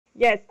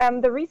Yes,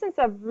 the reasons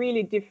are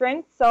really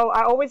different. So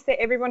I always say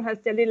everyone has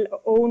their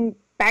little own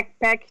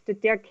backpack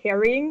that they're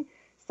carrying.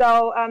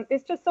 So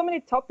it's just so many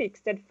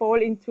topics that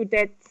fall into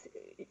that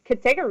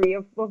category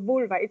of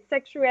vulva. It's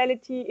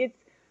sexuality, it's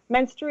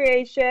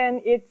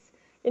menstruation, it's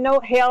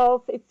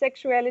health, it's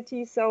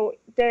sexuality. So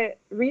the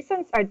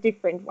reasons are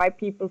different why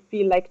people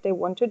feel like they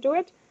want to do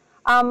it.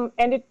 And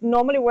it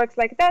normally works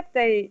like that.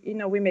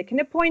 We make an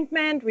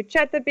appointment, we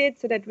chat a bit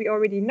so that we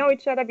already know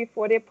each other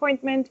before the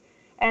appointment.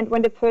 And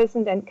when the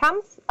person then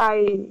comes,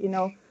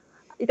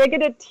 they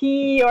get a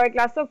tea or a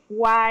glass of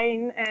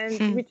wine,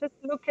 and we just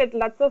look at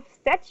lots of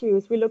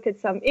statues. We look at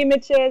some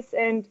images,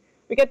 and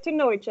we get to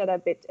know each other a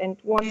bit. And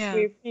once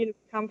we feel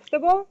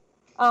comfortable,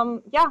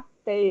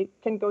 they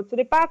can go to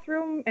the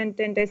bathroom, and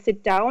then they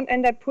sit down,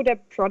 and I put a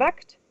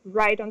product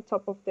right on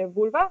top of their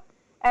vulva,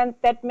 and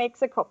that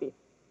makes a copy.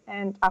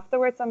 And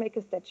afterwards, I make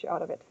a statue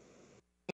out of it.